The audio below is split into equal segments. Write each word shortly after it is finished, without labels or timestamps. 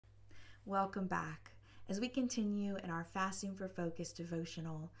Welcome back. As we continue in our Fasting for Focus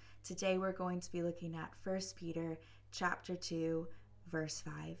devotional, today we're going to be looking at 1 Peter chapter 2, verse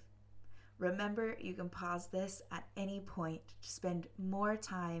 5. Remember, you can pause this at any point to spend more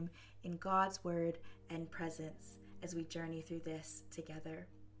time in God's word and presence as we journey through this together.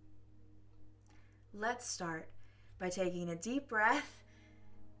 Let's start by taking a deep breath,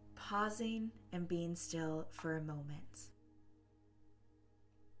 pausing, and being still for a moment.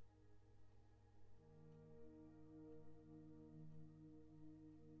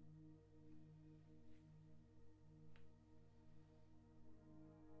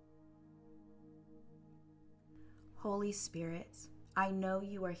 Holy Spirit, I know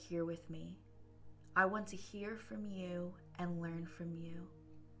you are here with me. I want to hear from you and learn from you.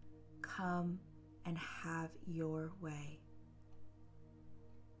 Come and have your way.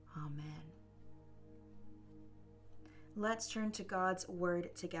 Amen. Let's turn to God's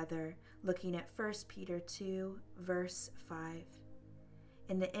word together, looking at 1 Peter 2, verse 5.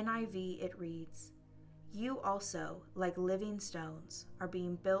 In the NIV, it reads, "You also, like living stones, are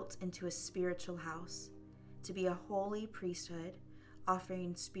being built into a spiritual house, to be a holy priesthood,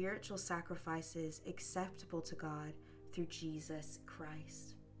 offering spiritual sacrifices acceptable to God through Jesus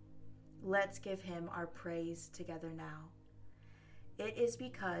Christ." Let's give him our praise together now. It is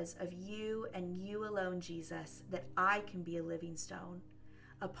because of you and you alone, Jesus, that I can be a living stone,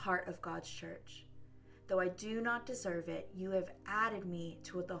 a part of God's church. Though I do not deserve it, you have added me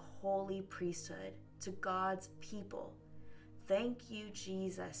to the holy priesthood, to God's people. Thank you,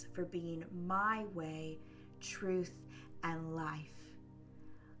 Jesus, for being my way, truth, and life.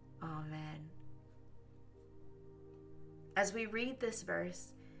 Amen. As we read this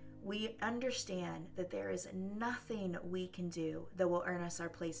verse, we understand that there is nothing we can do that will earn us our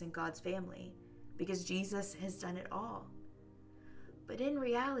place in God's family, because Jesus has done it all. But in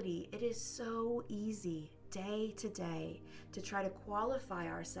reality, it is so easy day to day to try to qualify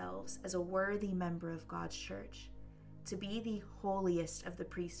ourselves as a worthy member of God's church, to be the holiest of the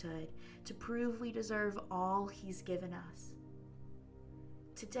priesthood, to prove we deserve all he's given us.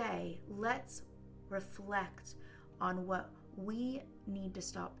 Today, let's reflect on what we need to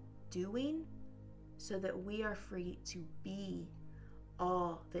stop doing so that we are free to be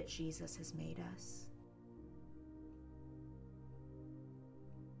all that Jesus has made us.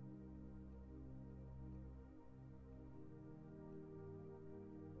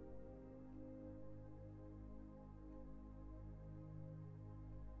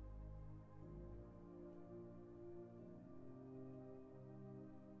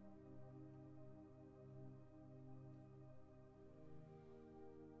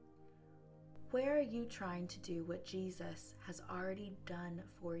 Where are you trying to do what Jesus has already done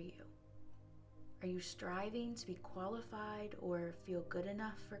for you? Are you striving to be qualified or feel good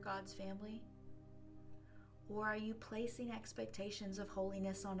enough for God's family? Or are you placing expectations of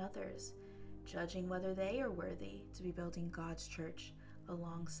holiness on others, judging whether they are worthy to be building God's church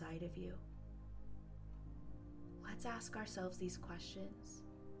alongside of you? Let's ask ourselves these questions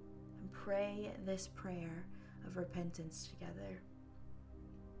and pray this prayer of repentance together.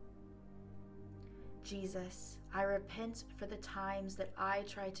 Jesus, I repent for the times that I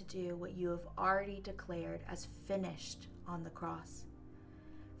try to do what you have already declared as finished on the cross.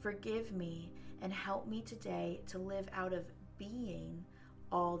 Forgive me and help me today to live out of being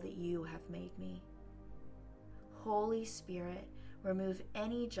all that you have made me. Holy Spirit, remove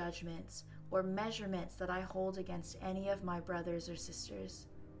any judgments or measurements that I hold against any of my brothers or sisters.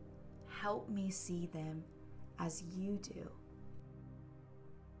 Help me see them as you do.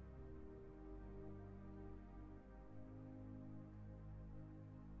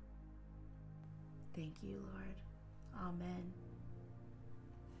 Thank you, Lord. Amen.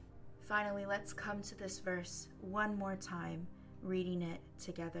 Finally, let's come to this verse one more time, reading it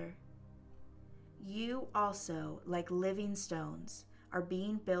together. You also, like living stones, are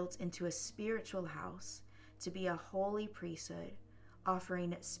being built into a spiritual house to be a holy priesthood,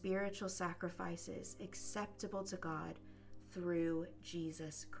 offering spiritual sacrifices acceptable to God through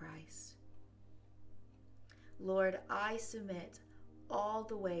Jesus Christ. Lord, I submit all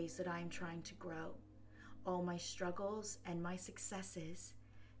the ways that I am trying to grow, all my struggles and my successes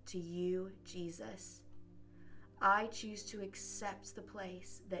to you, Jesus. I choose to accept the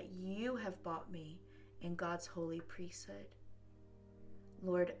place that you have bought me in God's holy priesthood.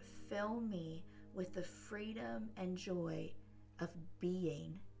 Lord, fill me with the freedom and joy of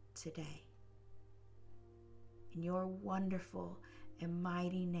being today. In your wonderful and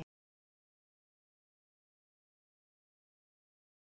mighty name,